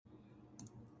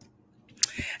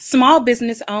Small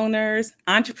business owners,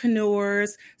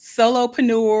 entrepreneurs,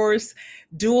 solopreneurs,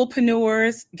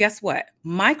 dualpreneurs, guess what?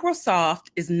 Microsoft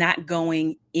is not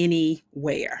going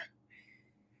anywhere.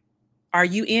 Are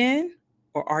you in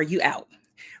or are you out?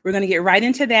 We're going to get right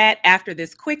into that after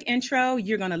this quick intro.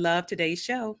 You're going to love today's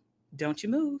show. Don't you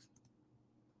move.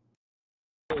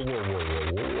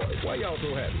 Why y'all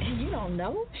so happy? You don't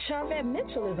know? Charvette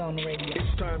Mitchell is on the radio.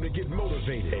 It's time to get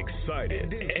motivated,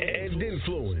 excited, and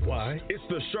influenced. Why? It's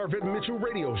the Charvette Mitchell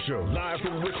Radio Show, live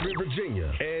from Richmond,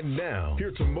 Virginia. And now,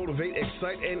 here to motivate,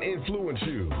 excite, and influence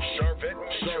you,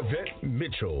 Charvette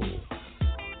Mitchell.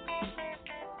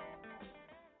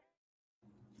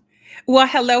 Well,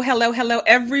 hello,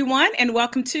 everyone, and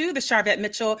welcome to the Charvette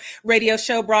Mitchell Radio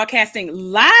Show, broadcasting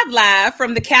live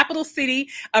from the capital city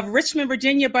of Richmond,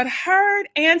 Virginia, but heard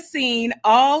and seen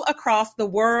all across the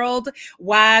world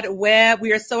wide web.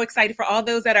 We are so excited for all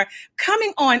those that are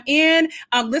coming on in.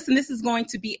 Listen, this is going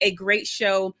to be a great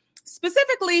show,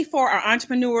 specifically for our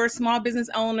entrepreneurs, small business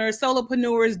owners,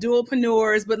 solopreneurs,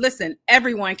 dualpreneurs. But listen,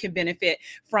 everyone can benefit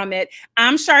from it.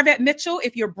 I'm Charvette Mitchell.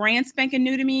 If you're brand spanking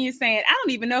new to me and saying, I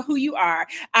don't even know who you are,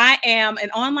 I am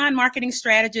an online marketing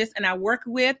strategist, and I work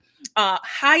with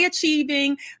high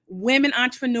achieving women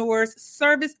entrepreneurs,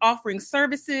 offering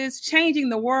services, changing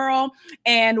the world.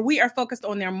 And we are focused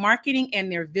on their marketing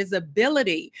and their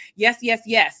visibility. Yes.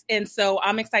 And so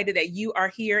I'm excited that you are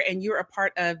here and you're a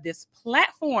part of this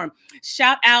platform.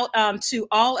 Shout out to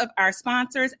all of our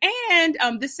sponsors. And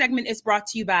this segment is brought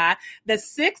to you by the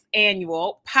 6th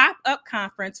annual pop-up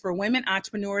conference for women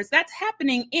entrepreneurs. That's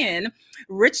happening in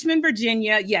Richmond,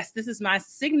 Virginia. Yes, this is my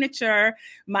signature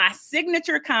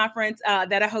conference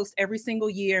that I host every single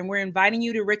year. And we're inviting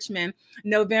you to Richmond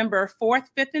November 4th,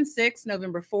 5th, and 6th.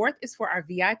 November 4th is for our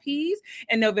VIPs,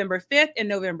 and November 5th and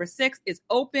November 6th is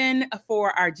open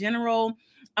for our general.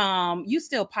 You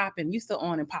still popping, you still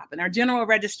on and popping, our general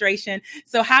registration.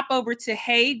 So hop over to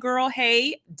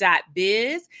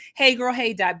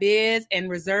heygirlhey.biz, and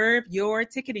reserve your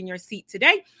ticket and your seat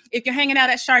today. If you're hanging out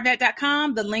at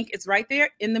charvette.com, the link is right there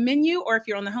in the menu, or if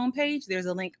you're on the homepage, there's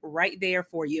a link right there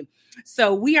for you.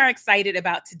 So we are excited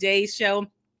about today's show.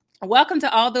 Welcome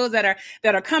to all those that are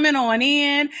coming on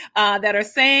in, that are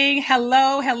saying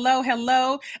hello.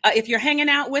 If you're hanging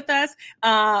out with us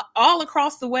all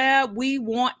across the web, we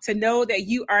want to know that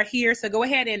you are here. So go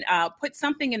ahead and put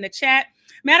something in the chat.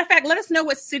 Matter of fact, let us know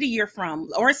what city you're from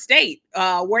or state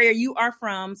where you are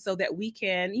from, so that we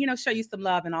can, show you some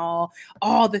love and all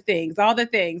the things.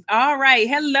 All right.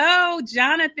 Hello,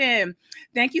 Jonathan.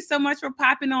 Thank you so much for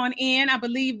popping on in. I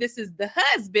believe this is the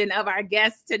husband of our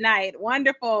guest tonight.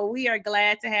 Wonderful. We are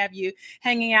glad to have you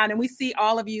hanging out, and we see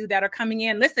all of you that are coming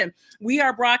in. Listen, we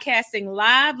are broadcasting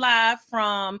live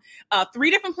from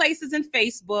 3 different places in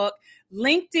Facebook,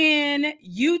 LinkedIn,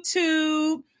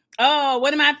 YouTube. Oh,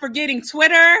 what am I forgetting?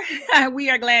 Twitter. We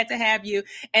are glad to have you.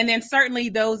 And then certainly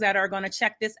those that are going to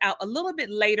check this out a little bit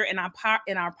later in our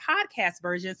podcast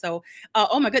version. So,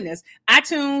 oh my goodness,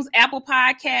 iTunes, Apple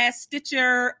Podcasts,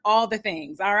 Stitcher, all the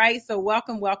things. All right. So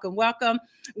welcome.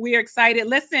 We are excited.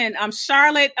 Listen,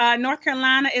 Charlotte, North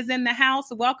Carolina is in the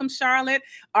house. Welcome, Charlotte.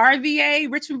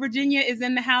 RVA, Richmond, Virginia is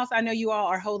in the house. I know you all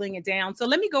are holding it down. So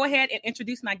let me go ahead and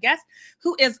introduce my guest,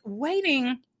 who is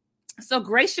waiting so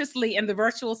graciously in the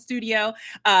virtual studio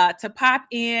to pop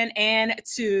in and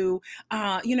to,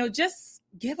 just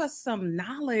give us some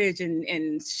knowledge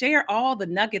and share all the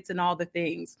nuggets and all the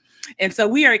things. And so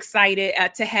we are excited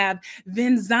to have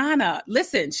Vinzanna.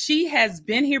 Listen, she has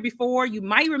been here before. You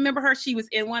might remember her. She was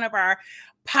in one of our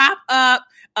pop-up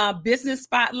business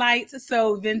spotlights.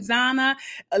 So Vinzanna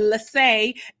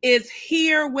Leysath is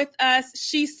here with us.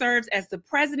 She serves as the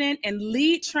president and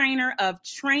lead trainer of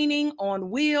Training on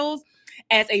Wheels.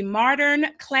 As a modern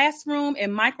classroom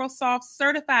and Microsoft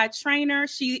certified trainer,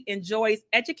 she enjoys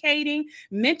educating,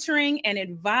 mentoring, and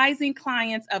advising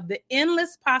clients of the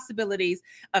endless possibilities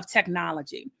of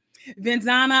technology.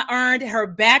 Vinzanna earned her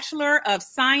Bachelor of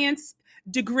Science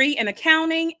degree in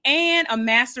accounting and a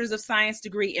Master's of Science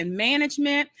degree in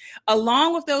management.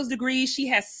 Along with those degrees, she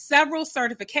has several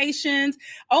certifications.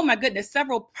 Oh my goodness,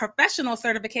 several professional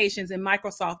certifications in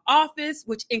Microsoft Office,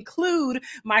 which include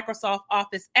Microsoft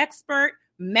Office Expert,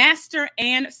 Master,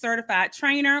 and Certified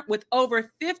Trainer. With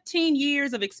over 15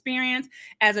 years of experience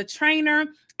as a trainer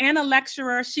and a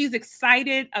lecturer, she's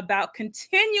excited about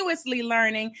continuously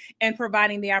learning and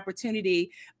providing the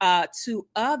opportunity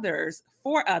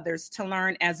for others to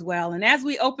learn as well. And as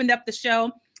we opened up the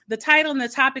show, the title and the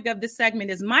topic of this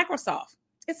segment is Microsoft.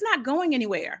 It's not going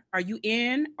anywhere. Are you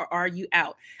in or are you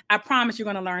out? I promise you're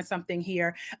going to learn something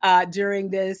here during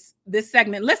this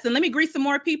segment. Listen, let me greet some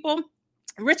more people.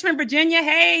 Richmond, Virginia.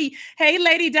 Hey,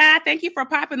 Lady Di. Thank you for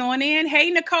popping on in. Hey,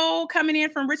 Nicole, coming in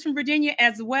from Richmond, Virginia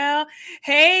as well.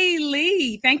 Hey,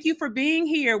 Lee. Thank you for being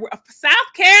here. South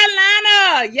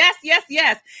Carolina.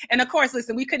 Yes. And of course,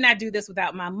 listen, we could not do this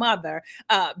without my mother,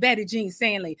 Betty Jean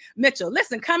Stanley Mitchell.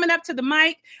 Listen, coming up to the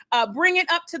mic, bring it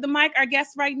up to the mic, our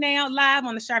guest right now, live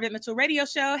on the Charvette Mitchell Radio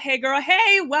Show. Hey, girl.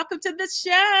 Hey, welcome to the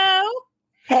show.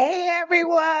 Hey,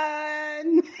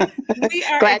 everyone. We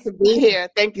are glad to be here.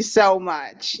 Thank you so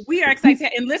much. We are excited.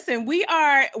 And listen, we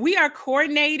are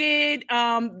coordinated.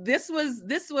 This was,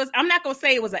 I'm not going to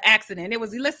say it was an accident. It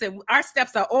was, listen, our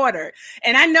steps are ordered.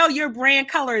 And I know your brand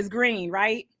color is green,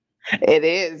 right? It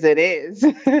is.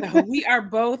 So we are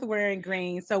both wearing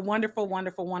green. So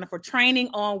wonderful training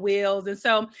on wheels. And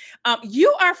so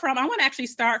you are from, I want to actually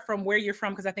start from where you're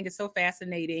from because I think it's so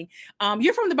fascinating.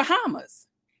 You're from the Bahamas.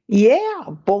 Yeah,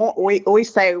 we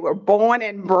say we're born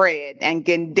and bred and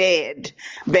get dead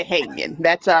Bahamian.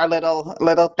 That's our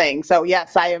little thing. So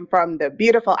yes, I am from the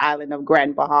beautiful island of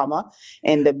Grand Bahama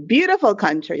in the beautiful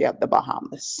country of the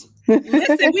Bahamas.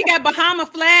 Listen, we got Bahama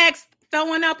flags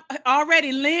throwing up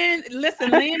already. Lynn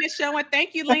is showing.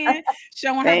 Thank you, Lynn,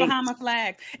 showing her Bahama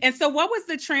flag. And so, what was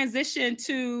the transition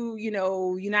to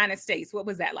United States? What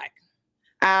was that like?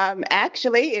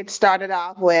 Actually, it started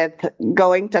off with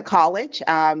going to college.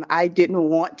 I didn't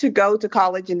want to go to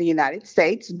college in the United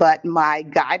States, but my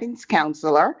guidance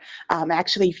counselor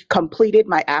actually completed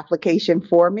my application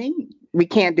for me. We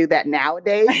can't do that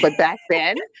nowadays, but back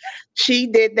then she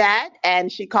did that,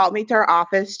 and she called me to her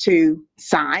office to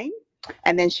sign.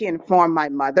 And then she informed my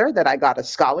mother that I got a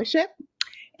scholarship,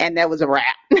 and that was a wrap.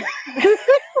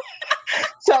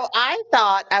 So I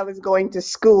thought I was going to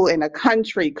school in a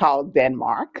country called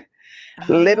Denmark.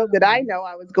 Little did I know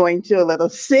I was going to a little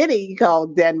city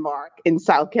called Denmark in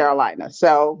South Carolina.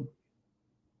 So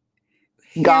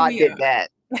God did that.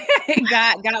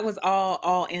 God was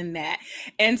all in that.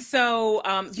 And so,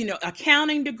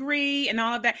 accounting degree and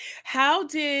all of that. How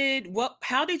did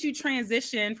you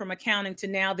transition from accounting to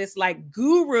now this like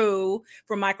guru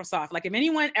for Microsoft? Like if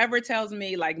anyone ever tells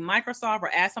me like Microsoft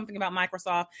or asks something about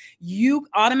Microsoft, you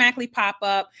automatically pop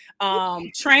up.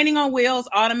 Training on wheels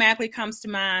automatically comes to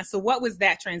mind. So what was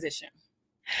that transition?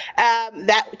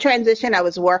 That transition, I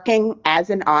was working as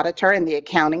an auditor in the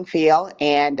accounting field,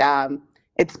 and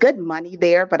it's good money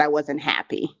there, but I wasn't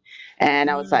happy. And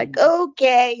I was like,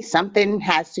 okay, something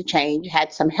has to change.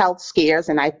 Had some health scares.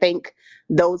 And I think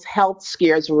those health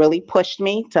scares really pushed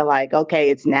me to like, okay,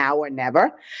 it's now or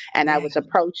never. And I was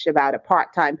approached about a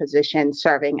part-time position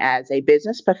serving as a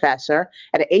business professor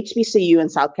at a HBCU in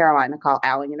South Carolina called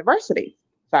Allen University.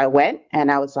 So I went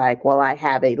and I was like, well, I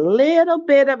have a little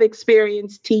bit of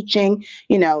experience teaching,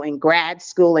 in grad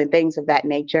school and things of that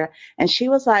nature. And she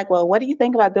was like, well, what do you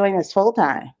think about doing this full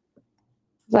time?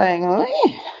 I was like,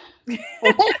 oh,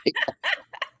 yeah.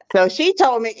 So she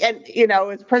told me, and, it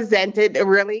was presented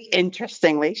really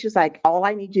interestingly. She was like, all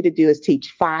I need you to do is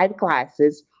teach 5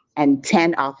 classes and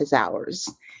 10 office hours.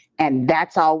 And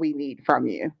that's all we need from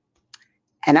you.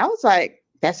 And I was like,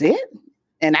 that's it?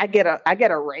 And I get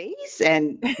a raise,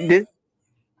 and this,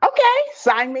 okay,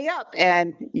 sign me up.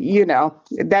 And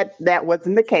that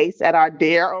wasn't the case at our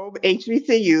dear old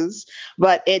HBCUs,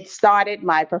 but it started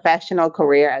my professional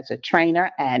career as a trainer.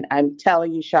 And I'm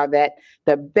telling you, Charvette,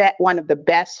 one of the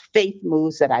best faith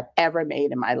moves that I've ever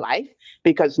made in my life,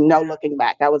 because no looking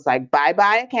back. I was like,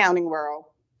 bye accounting world,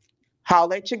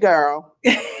 holler at your girl.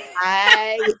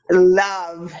 I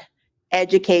love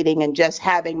educating and just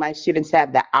having my students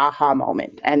have that aha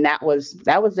moment. And that was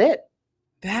it.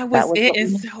 That was it.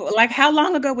 And so like, how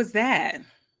long ago was that?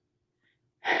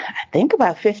 I think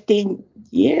about 15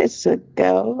 years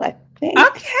ago, I think.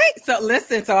 Okay. So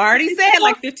listen, I already said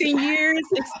like 15 years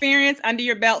experience under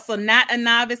your belt. So not a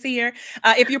novice here.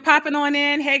 If you're popping on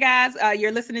in, hey guys,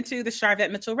 you're listening to the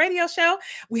Charvette Mitchell Radio Show.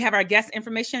 We have our guest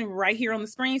information right here on the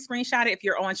screen. Screenshot it. If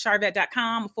you're on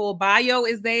charvette.com, full bio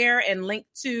is there, and link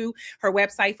to her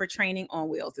website for training on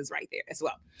wheels is right there as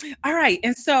well. All right.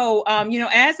 And so,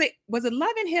 was it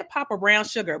love and hip hop or brown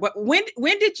sugar? But when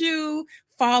did you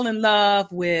fall in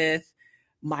love with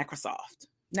Microsoft?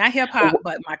 Not hip hop,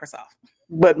 but Microsoft.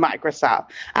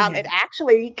 It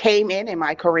actually came in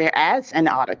my career as an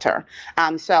auditor.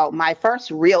 So my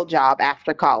first real job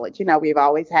after college, we've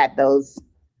always had those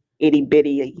itty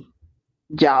bitty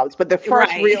jobs, but the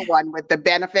first real one with the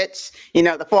benefits, the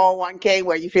 401k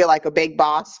where you feel like a big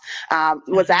boss,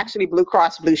 was actually Blue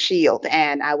Cross Blue Shield.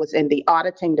 And I was in the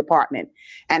auditing department.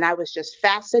 And I was just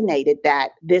fascinated that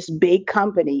this big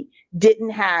company didn't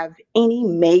have any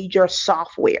major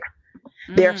software.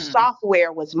 Their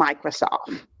software was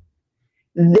Microsoft.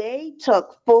 They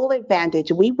took full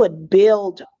advantage. We would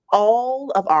build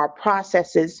all of our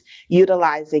processes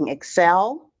utilizing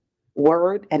Excel,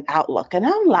 Word, and Outlook. And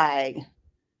I'm like,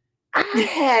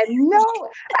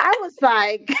 I was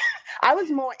like, I was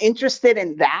more interested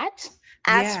in that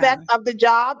Yeah. aspect of the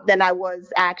job than I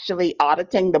was actually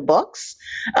auditing the books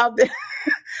of the,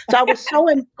 so I was so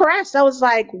impressed. I was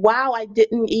like, wow, I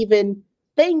didn't even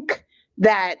think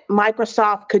that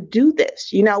Microsoft could do this.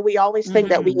 We always think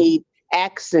that we Mhm. need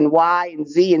X and Y and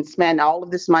Z and spend all of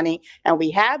this money, and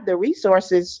we have the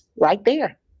resources right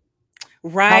there. How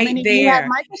Right many of you have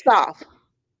there. Microsoft?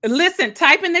 Listen,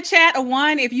 type in the chat a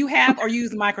one if you have or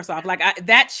use Microsoft.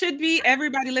 That should be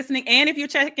everybody listening. And if you're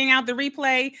checking out the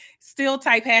replay, still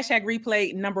type hashtag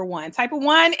replay number one. Type a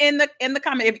one in the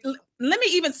comment. Let me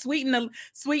even sweeten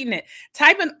it.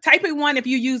 Type in one if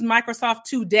you use Microsoft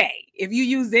today. If you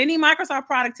use any Microsoft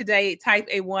product today, type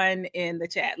a one in the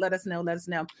chat. Let us know.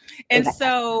 And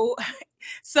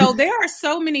so there are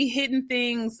so many hidden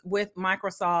things with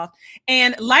Microsoft,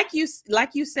 and like you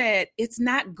said, it's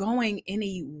not going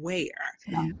anywhere.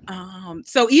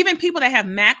 So even people that have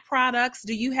Mac products,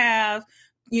 do you have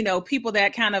people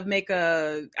that kind of make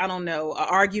a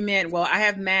argument? Well, I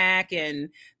have Mac, and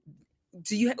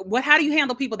how do you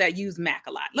handle people that use Mac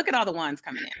a lot? Look at all the ones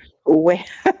coming in. Well,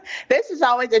 this is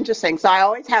always interesting. So I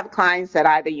always have clients that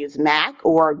either use Mac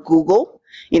or Google.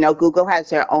 Google has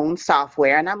their own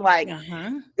software. And I'm like,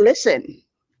 listen,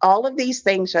 all of these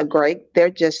things are great. They're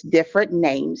just different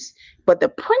names. But the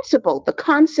principle, the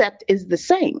concept is the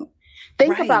same.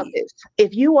 Think about this.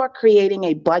 If you are creating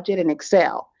a budget in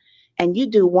Excel and you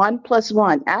do 1 +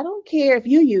 1, I don't care if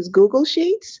you use Google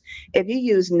Sheets, if you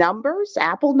use numbers,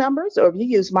 Apple numbers, or if you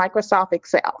use Microsoft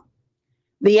Excel.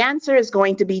 The answer is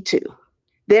going to be 2.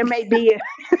 There may be a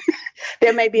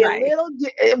little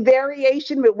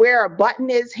variation with where a button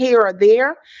is here or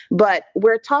there, but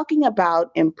we're talking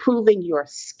about improving your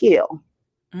skill.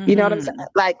 You know what I'm saying?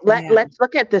 Like, let's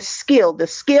look at the skill. The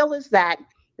skill is that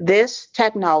this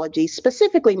technology,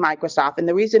 specifically Microsoft, and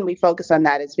the reason we focus on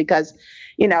that is because,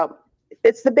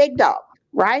 it's the big dog,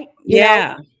 right?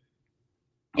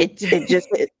 It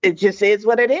just is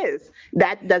what it is.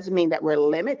 That doesn't mean that we're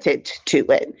limited to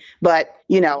it, but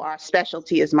our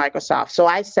specialty is Microsoft. So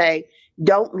I say,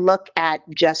 don't look at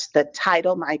just the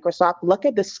title Microsoft. Look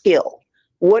at the skill.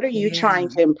 What are you trying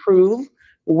to improve?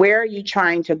 Where are you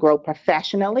trying to grow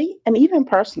professionally and even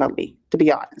personally, to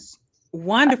be honest?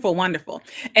 Wonderful.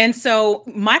 And so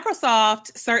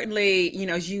Microsoft certainly,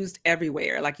 is used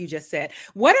everywhere, like you just said.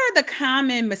 What are the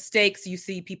common mistakes you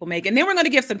see people make? And then we're going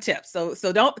to give some tips. So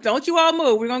don't you all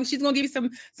move. She's going to give you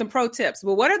some pro tips.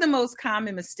 But what are the most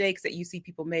common mistakes that you see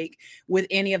people make with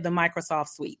any of the Microsoft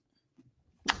suite?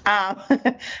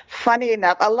 Funny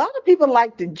enough, a lot of people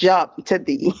like to jump to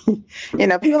the,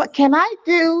 people like, can I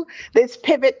do this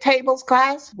pivot tables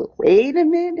class? Wait a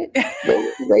minute.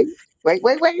 Wait.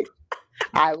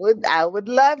 I would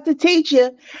love to teach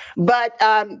you, but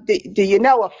do you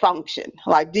know a function?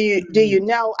 Like, do you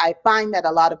know? I find that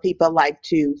a lot of people like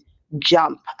to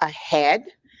jump ahead,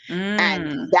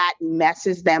 and that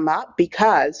messes them up,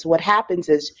 because what happens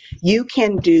is you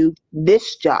can do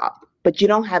this job, but you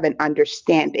don't have an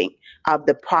understanding of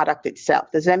the product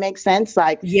itself. Does that make sense?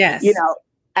 Like, yes.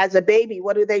 As a baby,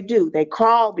 what do? They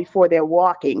crawl before they're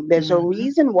walking. There's a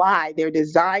reason why they're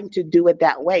designed to do it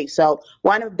that way. So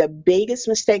one of the biggest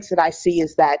mistakes that I see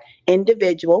is that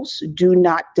individuals do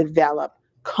not develop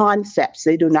concepts.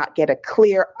 They do not get a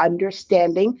clear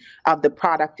understanding of the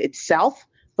product itself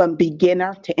from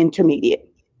beginner to intermediate.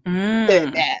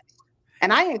 And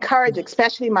I encourage,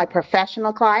 especially my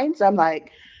professional clients, I'm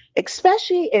like,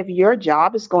 especially if your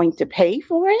job is going to pay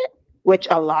for it, which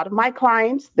a lot of my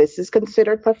clients, this is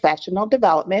considered professional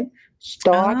development.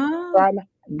 Start from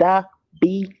the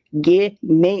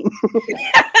beginning.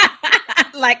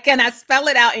 Like, can I spell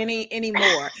it out any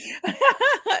more?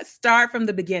 Start from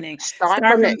the beginning. Start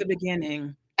from the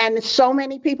beginning. And so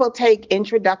many people take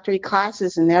introductory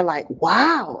classes and they're like,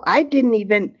 wow,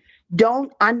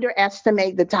 don't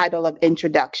underestimate the title of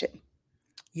introduction.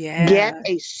 Yeah. Get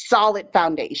a solid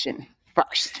foundation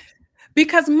first.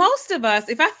 Because most of us,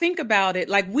 if I think about it,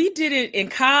 like we didn't in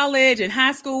college and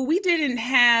high school, we didn't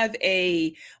have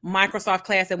a Microsoft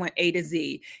class that went A to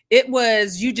Z. It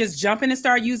was you just jump in and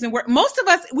start using Word. Most of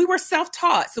us, we were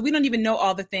self-taught, so we don't even know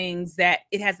all the things that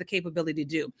it has the capability to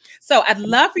do. So I'd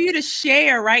love for you to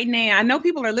share right now. I know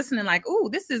people are listening like, "Ooh,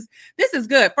 this is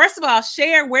good." First of all,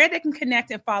 share where they can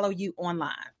connect and follow you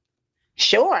online.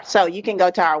 Sure. So you can go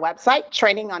to our website,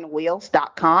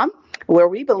 trainingonwheels.com, where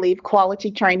we believe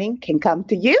quality training can come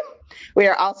to you. We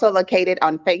are also located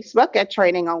on Facebook at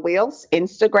Training on Wheels,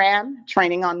 Instagram,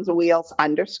 Training on Wheels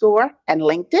 _ and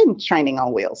LinkedIn, Training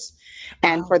on Wheels.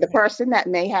 And for the person that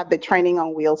may have the Training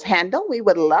on Wheels handle, we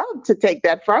would love to take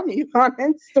that from you on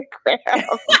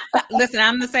Instagram. Listen,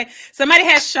 I'm gonna say somebody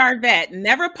has Charvette,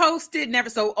 never posted, never.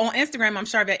 So on Instagram, I'm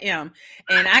Charvette M,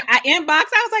 and I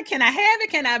inboxed. I was like, "Can I have it?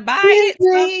 Can I buy it?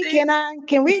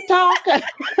 Can we talk?" Can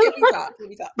we talk?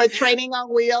 But Training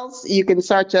on Wheels, you can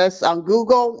search us on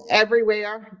Google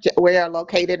everywhere. We are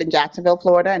located in Jacksonville,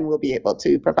 Florida, and we'll be able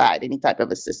to provide any type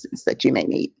of assistance that you may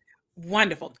need.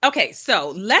 Wonderful. Okay,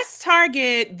 so let's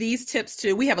target these tips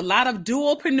too. We have a lot of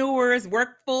dualpreneurs,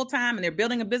 work full time, and they're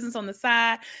building a business on the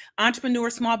side.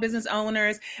 Entrepreneurs, small business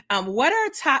owners. What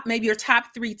are maybe your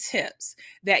top 3 tips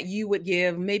that you would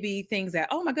give? Maybe things that,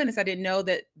 oh my goodness, I didn't know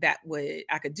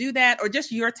I could do that, or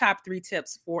just your top 3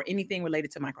 tips for anything related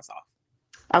to Microsoft.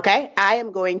 Okay, I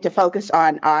am going to focus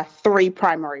on our 3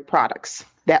 primary products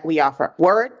that we offer: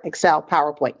 Word, Excel,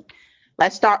 PowerPoint.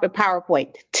 Let's start with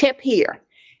PowerPoint. Tip here.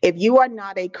 If you are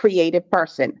not a creative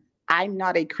person, I'm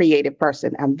not a creative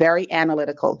person. I'm very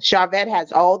analytical. Charvette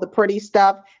has all the pretty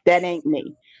stuff. That ain't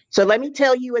me. So let me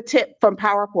tell you a tip from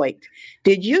PowerPoint.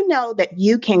 Did you know that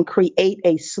you can create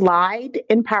a slide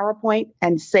in PowerPoint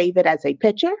and save it as a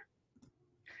picture?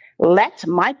 Let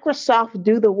Microsoft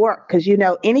do the work, because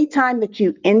anytime that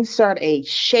you insert a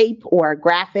shape or a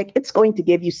graphic, it's going to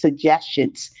give you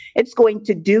suggestions. It's going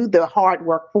to do the hard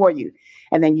work for you.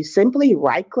 And then you simply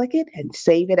right-click it and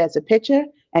save it as a picture.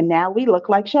 And now we look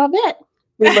like Charvette.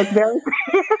 We look very,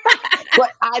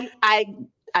 but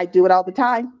I do it all the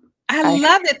time. I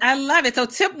love it. I love it. So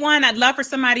tip 1, I'd love for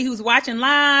somebody who's watching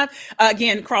live,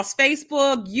 again, across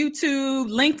Facebook,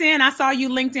 YouTube, LinkedIn. I saw you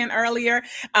LinkedIn earlier.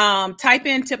 Type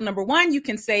in tip number 1. You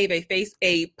can save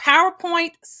a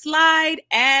PowerPoint slide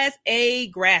as a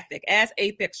graphic, as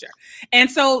a picture.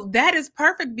 And so that is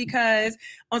perfect, because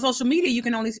on social media, you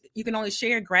can only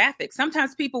share graphics.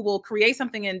 Sometimes people will create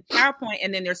something in PowerPoint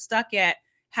and then they're stuck at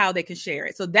how they can share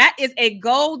it. So that is a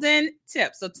golden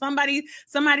tip. So somebody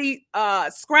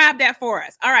scribe that for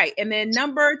us. All right. And then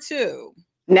number 2.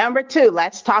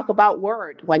 Let's talk about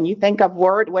Word. When you think of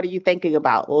Word, what are you thinking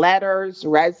about? Letters,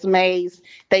 resumes,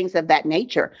 things of that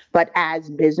nature. But as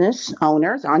business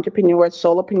owners, entrepreneurs,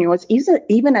 solopreneurs,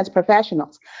 even as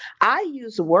professionals, I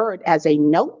use Word as a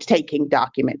note-taking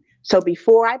document. So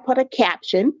before I put a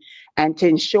caption, and to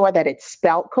ensure that it's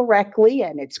spelled correctly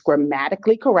and it's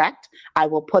grammatically correct, I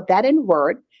will put that in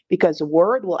Word, because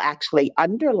Word will actually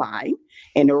underline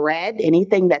in red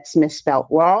anything that's misspelled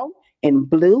wrong, in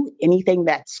blue anything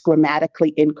that's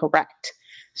grammatically incorrect.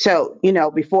 So,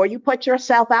 before you put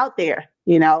yourself out there,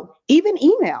 even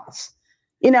emails,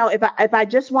 if I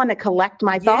just want to collect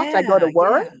my thoughts, I go to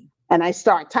Word and I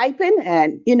start typing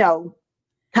and,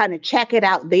 kind of check it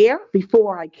out there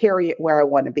before I carry it where I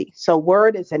want to be. So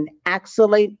Word is an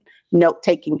excellent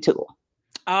note-taking tool.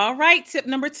 All right. Tip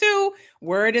number 2,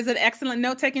 Word is an excellent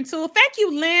note-taking tool. Thank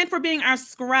you, Lynn, for being our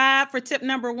scribe for tip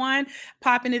number 1,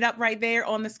 popping it up right there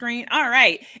on the screen. All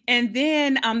right. And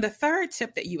then the 3rd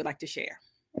tip that you would like to share.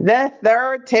 The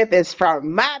 3rd tip is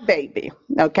from my baby.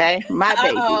 Okay. My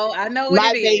baby. Oh, I know what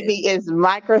my baby is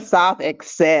Microsoft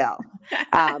Excel.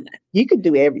 You can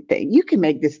do everything. You can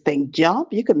make this thing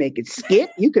jump. You can make it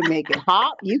skip. You can make it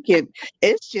hop.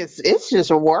 It's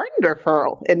just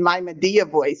wonderful in my Medea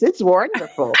voice. It's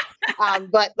wonderful.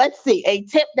 But let's see, a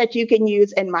tip that you can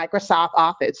use in Microsoft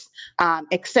Office,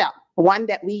 Excel, one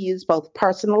that we use both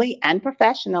personally and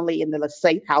professionally in the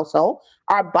Leysath household.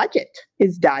 Our budget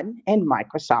is done in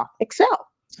Microsoft Excel.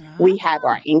 We have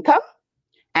our income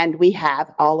and we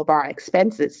have all of our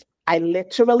expenses. I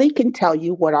literally can tell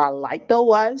you what our light bill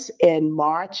was in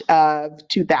March of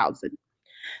 2000.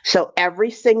 So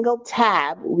every single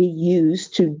tab we use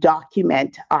to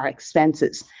document our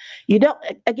expenses. You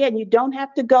don't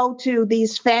have to go to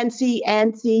these fancy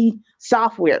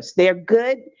softwares. They're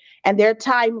good and they're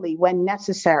timely when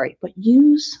necessary, but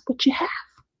use what you have.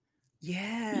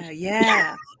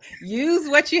 Yeah. Use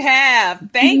what you have.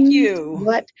 Thank you.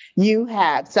 What you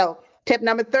have. So tip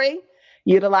number 3,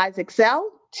 utilize Excel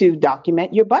to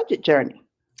document your budget journey.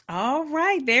 All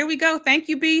right, there we go. Thank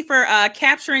you, B, for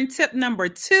capturing tip number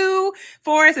 2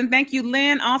 for us. And thank you,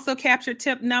 Lynn, also captured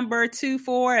tip number 2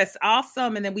 for us.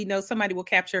 Awesome. And then we know somebody will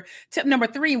capture tip number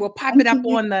 3 and we'll pop it up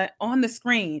on the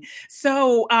screen.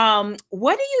 So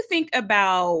what do you think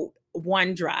about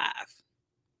OneDrive?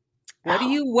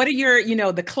 What are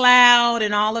your, the cloud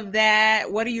and all of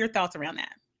that? What are your thoughts around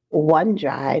that?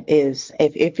 OneDrive is,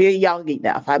 if you're young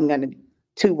enough,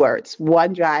 two words.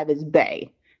 OneDrive is bae.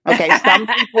 Okay, some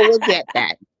people will get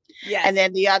that. Yes. And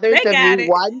then the others They of got you, it.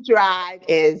 OneDrive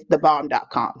is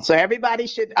thebomb.com. So everybody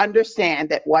should understand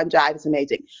that OneDrive is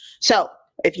amazing. So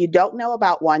if you don't know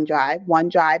about OneDrive,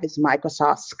 OneDrive is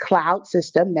Microsoft's cloud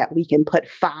system that we can put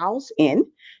files in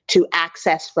to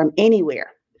access from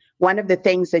anywhere. One of the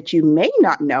things that you may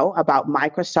not know about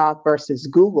Microsoft versus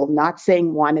Google, not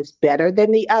saying one is better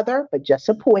than the other, but just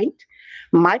a point,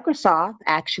 Microsoft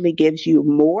actually gives you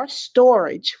more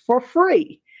storage for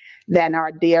free than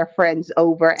our dear friends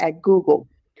over at Google.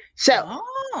 So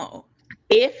Oh.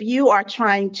 if you are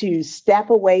trying to step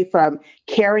away from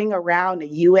carrying around a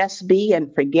USB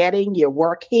and forgetting your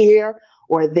work here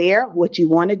or there, what you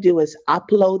want to do is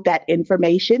upload that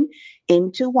information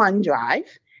into OneDrive,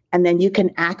 and then you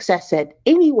can access it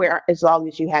anywhere as long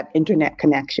as you have internet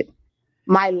connection.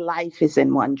 My life is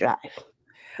in OneDrive.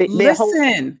 The whole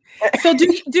Listen, so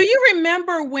do you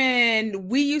remember when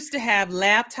we used to have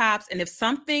laptops, and if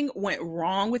something went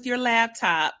wrong with your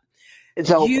laptop,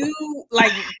 is over. you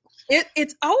like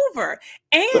it's over.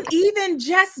 And even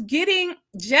just getting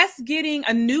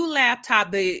a new laptop,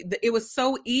 it was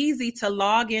so easy to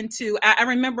log into. I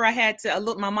remember I had to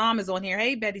look. My mom is on here.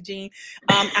 Hey, Betty Jean.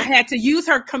 I had to use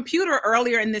her computer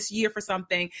earlier in this year for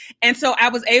something, and so I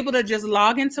was able to just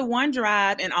log into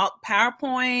OneDrive and all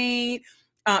PowerPoint.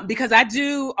 Because I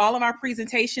do all of our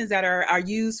presentations that are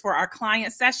used for our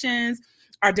client sessions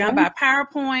are done by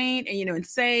PowerPoint and, and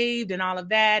saved and all of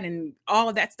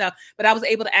that stuff. But I was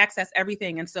able to access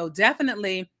everything. And so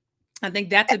definitely, I think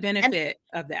that's a benefit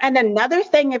of that. And another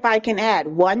thing, if I can add,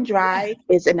 OneDrive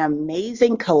is an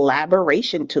amazing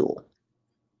collaboration tool.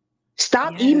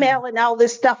 Stop emailing all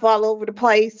this stuff all over the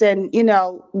place. And,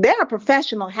 there are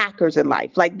professional hackers in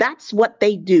life. Like, that's what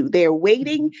they do. They're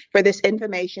waiting for this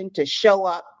information to show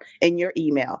up in your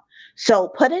email. So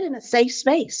put it in a safe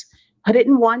space. Put it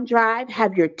in OneDrive.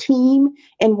 Have your team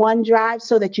in OneDrive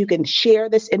so that you can share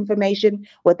this information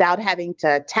without having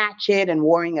to attach it and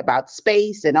worrying about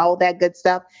space and all that good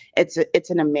stuff. It's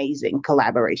an amazing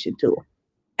collaboration tool.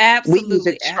 Absolutely. We use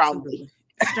it strongly.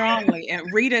 Strongly.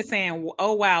 And Rita saying,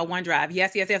 oh, wow, OneDrive.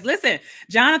 Yes. Listen,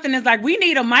 Jonathan is like, we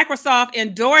need a Microsoft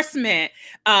endorsement.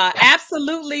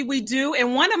 Absolutely, we do.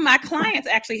 And one of my clients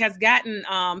actually has gotten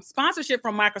sponsorship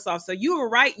from Microsoft. So you are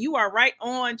right. You are right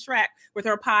on track with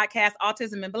her podcast,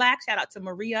 Autism in Black. Shout out to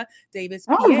Maria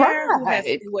Davis-Pierre,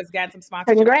 who has gotten some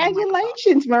sponsorship.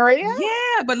 Congratulations, Maria.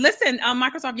 Yeah, but listen,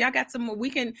 Microsoft, y'all got some.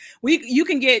 You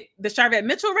can get the Charvette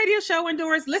Mitchell radio show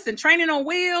endorsed. Listen, Training on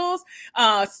Wheels,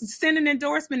 sending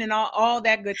endorsement and all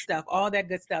that good stuff.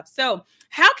 So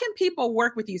how can people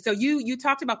work with you? So you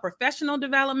talked about professional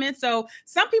development. So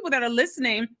some people that are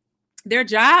listening, their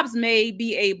jobs may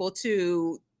be able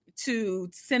to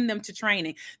send them to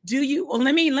training.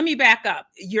 Let me back up.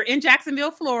 You're in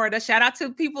Jacksonville, Florida. Shout out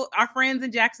to our friends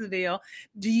in Jacksonville.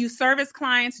 Do you service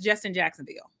clients just in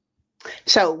Jacksonville?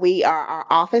 So our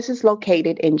office is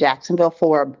located in Jacksonville,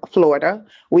 Florida.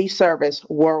 We service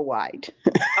worldwide.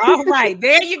 All right,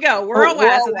 there you go.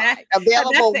 Worldwide. So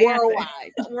available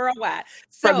worldwide. Worldwide.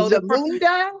 So from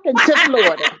Zamunda to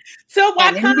Florida. To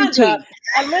Wakanda.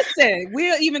 Listen,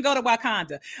 we'll even go to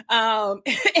Wakanda.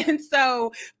 And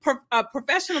so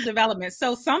professional development.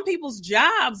 So some people's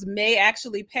jobs may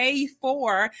actually pay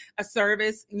for a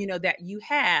service, that you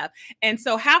have. And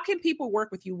so how can people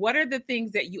work with you? What are the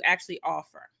things that you actually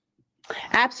offer?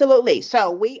 Absolutely.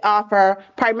 So we offer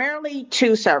primarily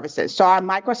two services. So our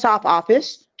Microsoft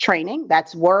Office training,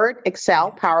 that's Word,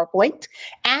 Excel, PowerPoint,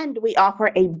 and we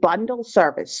offer a bundle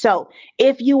service. So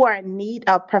if you are in need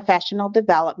of professional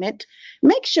development,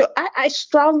 make sure, I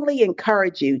strongly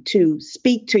encourage you to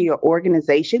speak to your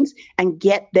organizations and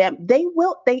get them. They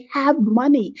have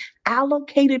money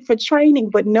allocated for training,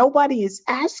 but nobody is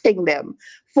asking them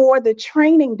for the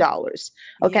training dollars.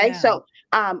 Okay. Yeah. So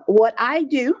what I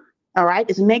do, all right,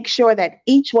 is make sure that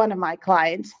each one of my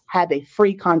clients have a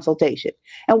free consultation.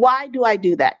 And why do I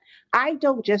do that? I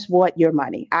don't just want your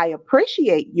money. I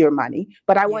appreciate your money,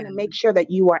 but I want to make sure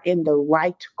that you are in the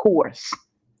right course,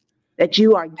 that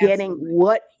you are getting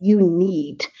what you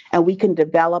need, and we can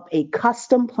develop a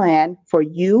custom plan for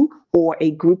you or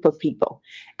a group of people.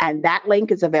 And that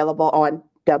link is available on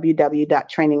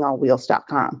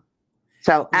www.trainingonwheels.com.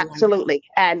 So absolutely.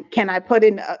 And can I put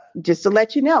in, just to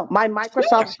let you know, my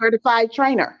Microsoft certified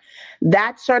trainer,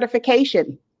 that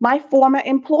certification, my former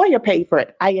employer paid for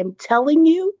it. I am telling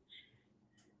you,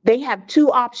 they have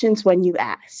two options when you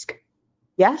ask,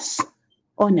 yes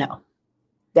or no.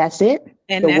 That's it.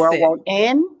 And the world won't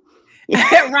end.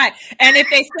 Right. And if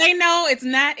they say no, it's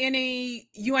not any,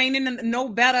 you ain't in no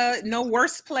better, no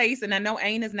worse place. And I know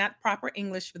ain't is not proper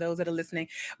English for those that are listening.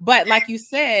 But like you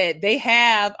said, they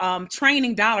have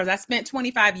training dollars. I spent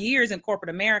 25 years in corporate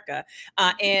America.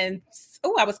 And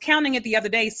I was counting it the other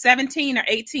day, 17 or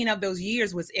 18 of those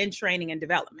years was in training and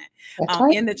development,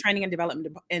 Right. in the training and development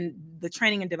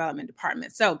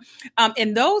department. So,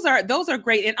 and those are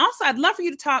great. And also I'd love for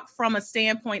you to talk from a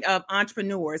standpoint of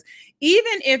entrepreneurs.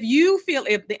 Even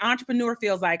if the entrepreneur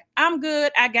feels like I'm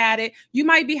good, I got it. You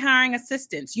might be hiring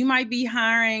assistants. You might be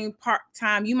hiring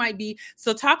part-time.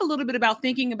 So talk a little bit about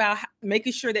thinking about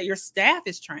making sure that your staff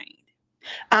is trained.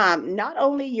 Not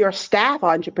only your staff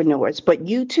entrepreneurs, but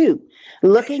you too,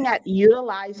 looking at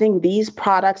utilizing these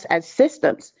products as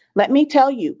systems. Let me tell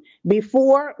you,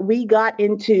 before we got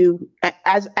into,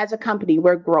 as a company,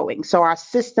 we're growing. So our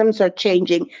systems are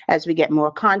changing as we get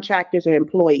more contractors or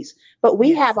employees. But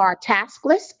we have our task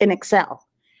list in Excel.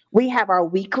 We have our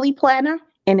weekly planner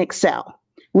in Excel.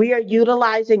 We are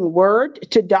utilizing Word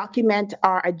to document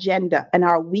our agenda and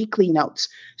our weekly notes.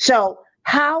 So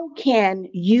how can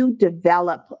you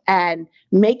develop and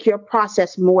make your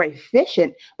process more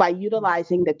efficient by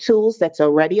utilizing the tools that's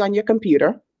already on your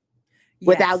computer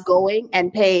without going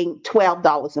and paying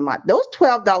 $12 a month? Those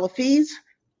 $12 fees,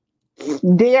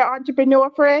 dear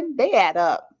entrepreneur friend, they add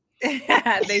up.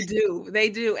 They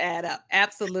do add up.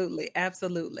 Absolutely.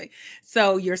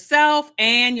 So yourself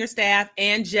and your staff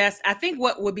and I think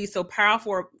what would be so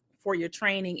powerful for your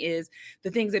training is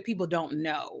the things that people don't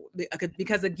know.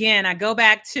 Because again, I go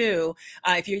back to,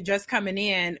 if you're just coming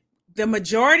in, the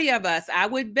majority of us, I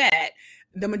would bet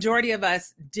the majority of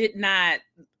us did not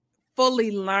fully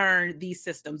learn these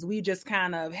systems. We just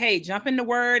kind of, hey, jump into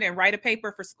Word and write a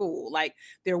paper for school. Like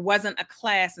there wasn't a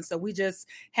class. And so we just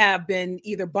have been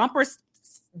either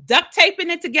duct taping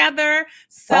it together,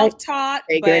 self-taught,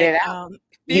 figuring it out.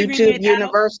 YouTube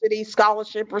University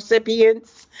scholarship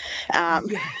recipients.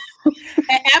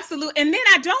 Absolutely. And then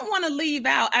I don't want to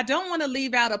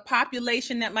leave out a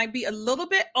population that might be a little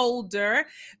bit older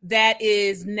that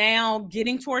is now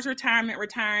getting towards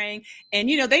retiring. And,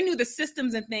 they knew the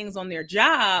systems and things on their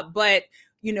job, but,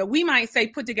 we might say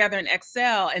put together an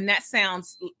Excel and that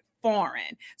sounds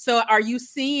foreign. So are you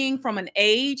seeing from an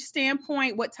age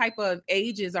standpoint, what type of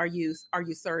ages are you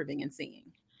serving and seeing?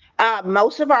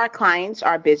 Most of our clients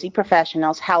are busy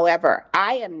professionals. However,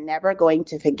 I am never going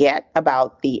to forget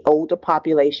about the older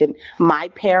population, my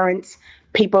parents,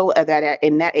 people that are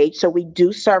in that age. So we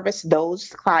do service those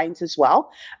clients as well.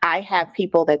 I have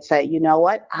people that say, you know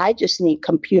what, I just need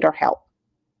computer help.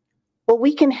 Well,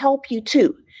 we can help you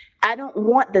too. I don't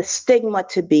want the stigma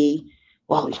to be,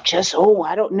 well,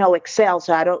 I don't know Excel,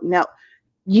 so I don't know.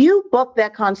 You book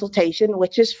that consultation,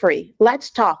 which is free. Let's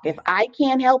talk. If I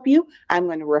can't help you, I'm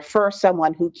going to refer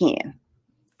someone who can.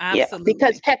 Absolutely. Yeah,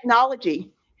 because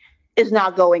technology is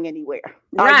not going anywhere.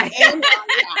 Right.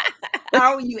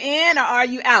 Are you in or are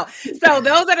you out? So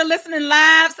those that are listening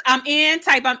live, I'm in,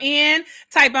 type I'm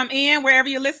in, wherever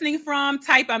you're listening from,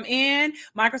 type I'm in.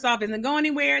 Microsoft isn't going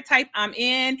anywhere, type I'm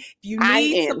in. If you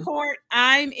need support,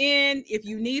 I'm in. If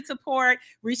you need support,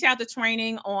 reach out to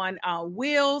Training on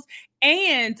Wheels.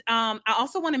 And I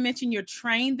also want to mention your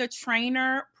Train the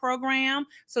Trainer program.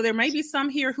 So there may be some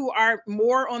here who are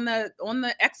more on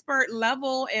the expert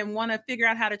level and want to figure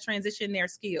out how to transition their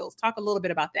skills. Talk a little bit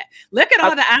about that. Look at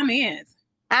all the I'm ins.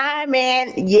 I'm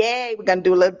in. Yay. We're going to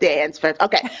do a little dance first.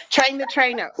 Okay. Train the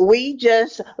Trainer. We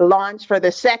just launched for the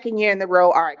second year in a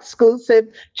row our exclusive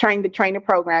Train the Trainer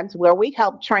programs where we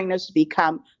help trainers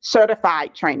become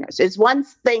certified trainers. It's one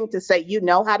thing to say you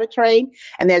know how to train,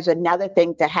 and there's another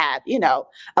thing to have,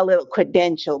 a little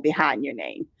credential behind your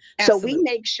name. Absolutely. So we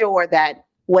make sure that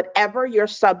whatever your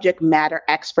subject matter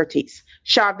expertise,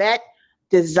 Charvette,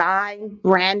 design,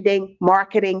 branding,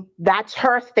 marketing, that's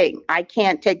her thing. I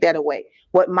can't take that away.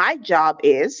 What my job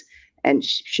is, and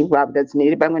she probably doesn't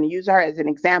need it, but I'm going to use her as an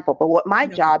example. But what my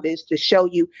job is to show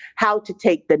you how to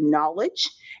take the knowledge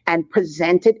and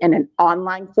present it in an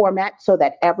online format so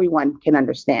that everyone can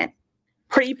understand.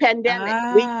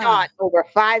 Pre-pandemic, we taught over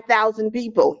 5,000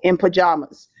 people in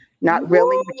pajamas. Not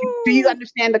really, but do you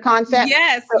understand the concept?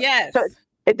 Yes, yes. So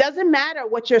it doesn't matter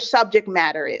what your subject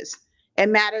matter is. It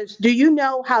matters, do you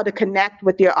know how to connect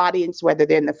with your audience, whether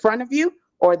they're in the front of you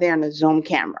or they're in a Zoom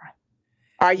camera?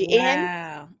 Are you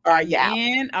in? Or are you out?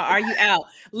 In or are you out?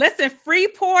 Listen,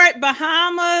 Freeport,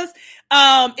 Bahamas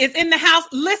is in the house.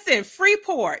 Listen,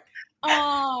 Freeport.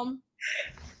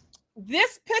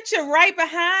 This picture right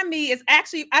behind me is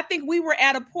actually, I think we were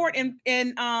at a port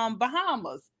in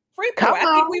Bahamas. Freeport.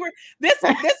 I think we were this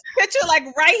picture like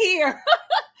right here.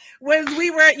 was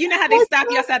we were, you know how they stop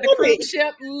you outside the cruise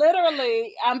ship?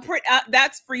 Literally,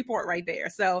 that's Freeport right there.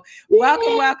 So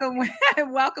welcome,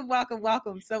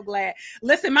 welcome. So glad.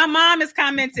 Listen, my mom is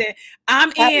commenting,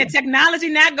 I'm in. Technology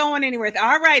not going anywhere.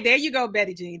 All right, there you go,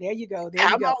 Betty Jean. There you go.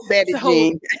 Come on, Betty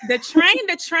Jean. The train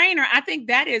the trainer, I think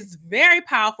that is very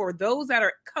powerful. Those that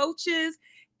are coaches,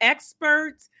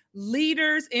 experts,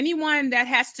 leaders, anyone that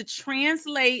has to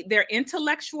translate their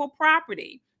intellectual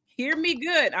property. Hear me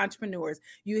good, entrepreneurs.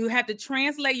 You have to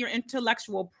translate your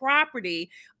intellectual property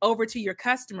over to your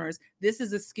customers. This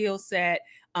is a skill set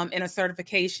and a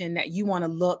certification that you want to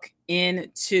look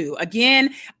into.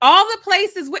 Again, all the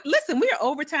places, listen, we are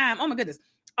over time. Oh my goodness.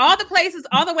 All the places,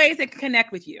 all the ways they can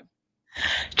connect with you.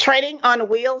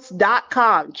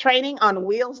 trainingonwheels.com,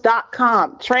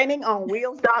 trainingonwheels.com,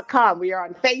 trainingonwheels.com. We are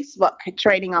on Facebook,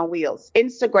 Training on Wheels,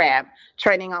 Instagram,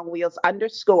 Training on Wheels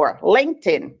 _,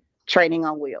 LinkedIn, Training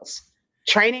on Wheels.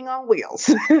 Training on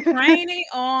Wheels. Training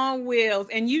on Wheels.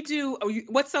 And you do,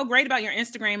 what's so great about your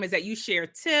Instagram is that you share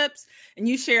tips and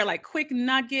you share like quick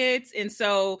nuggets. And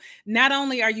so not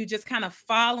only are you just kind of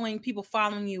following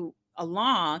you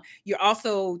along, you're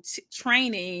also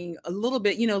training a little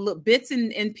bit, little bits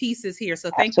and pieces here. So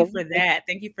thank you for that.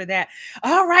 Thank you for that.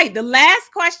 All right. The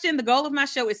last question, the goal of my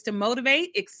show is to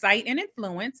motivate, excite, and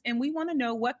influence. And we want to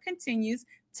know what continues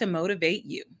to motivate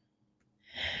you.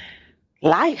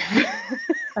 Life.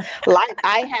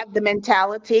 I have the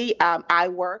mentality. I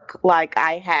work like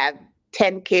I have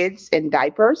 10 kids in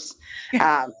diapers.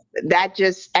 And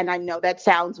I know that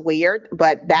sounds weird,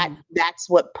 but that's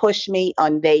what pushed me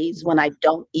on days when I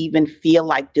don't even feel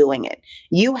like doing it.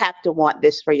 You have to want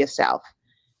this for yourself.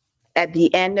 At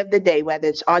the end of the day, whether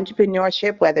it's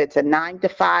entrepreneurship, whether it's a 9 to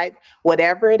 5,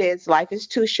 whatever it is, life is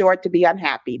too short to be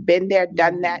unhappy. Been there,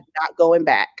 done that, not going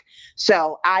back.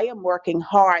 So I am working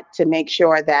hard to make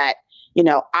sure that,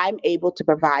 I'm able to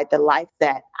provide the life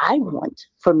that I want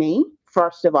for me,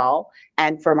 first of all,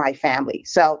 and for my family.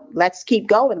 So let's keep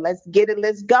going. Let's get it.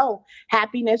 Let's go.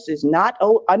 Happiness is not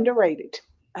underrated.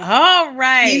 All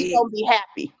right. She's going to be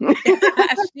happy.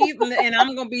 And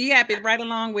I'm going to be happy right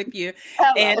along with you.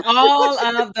 Hello. And all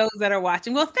of those that are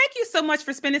watching. Well, thank you so much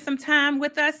for spending some time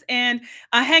with us and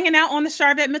hanging out on the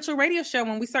Sharvette Mitchell Radio Show.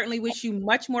 And we certainly wish you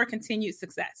much more continued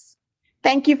success.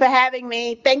 Thank you for having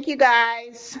me. Thank you,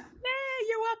 guys. Yeah,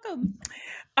 you're welcome.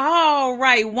 All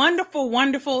right. Wonderful,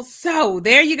 wonderful. So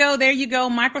there you go.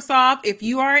 Microsoft, if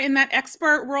you are in that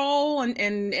expert role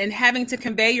and having to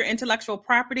convey your intellectual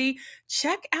property,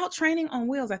 check out Training on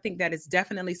Wheels. I think that is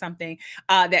definitely something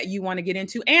that you want to get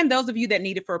into. And those of you that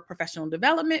need it for professional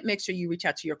development, make sure you reach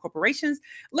out to your corporations.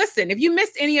 Listen, if you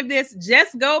missed any of this,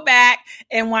 just go back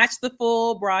and watch the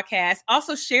full broadcast.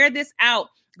 Also share this out.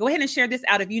 Go ahead and share this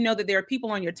out if you know that there are people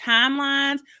on your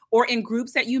timelines or in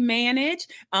groups that you manage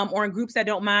or in groups that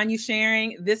don't mind you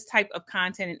sharing this type of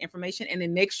content and information. And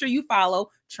then make sure you follow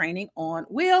Training on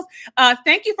Wheels.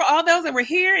 Thank you for all those that were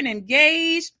here and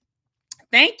engaged.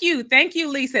 Thank you,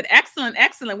 Leysath. Excellent.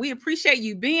 We appreciate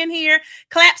you being here.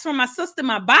 Claps for my sister,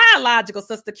 my biological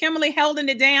sister, Kimberly, holding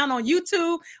it down on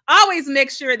YouTube. Always make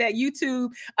sure that YouTube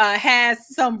has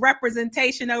some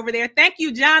representation over there. Thank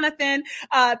you, Jonathan.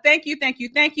 Thank you.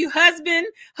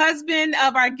 Husband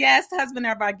of our guest.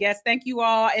 Thank you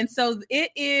all. And so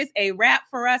it is a wrap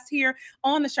for us here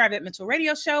on the Sharvette Mitchell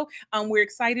Radio Show. We're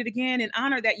excited again and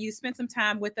honored that you spent some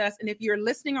time with us. And if you're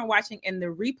listening or watching in the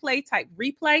replay, type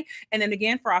replay. And then again,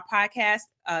 for our podcast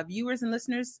viewers and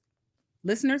listeners,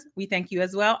 we thank you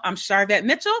as well. I'm Sharvette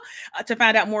Mitchell. To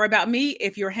find out more about me,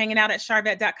 if you're hanging out at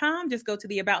sharvette.com, just go to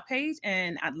the About page,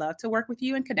 and I'd love to work with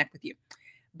you and connect with you.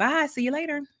 Bye. See you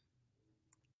later.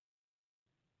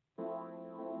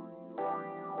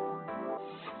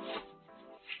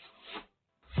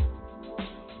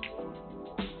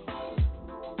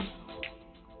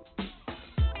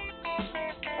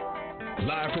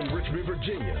 Live from Richmond,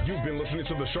 Virginia, you've been listening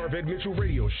to the Sharvette Mitchell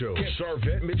Radio Show. Get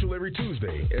Sharvette Mitchell every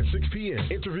Tuesday at 6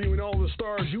 p.m., interviewing all the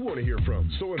stars you want to hear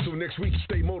from. So until next week,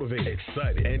 stay motivated,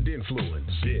 excited, and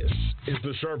influenced. This is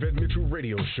the Sharvette Mitchell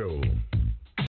Radio Show.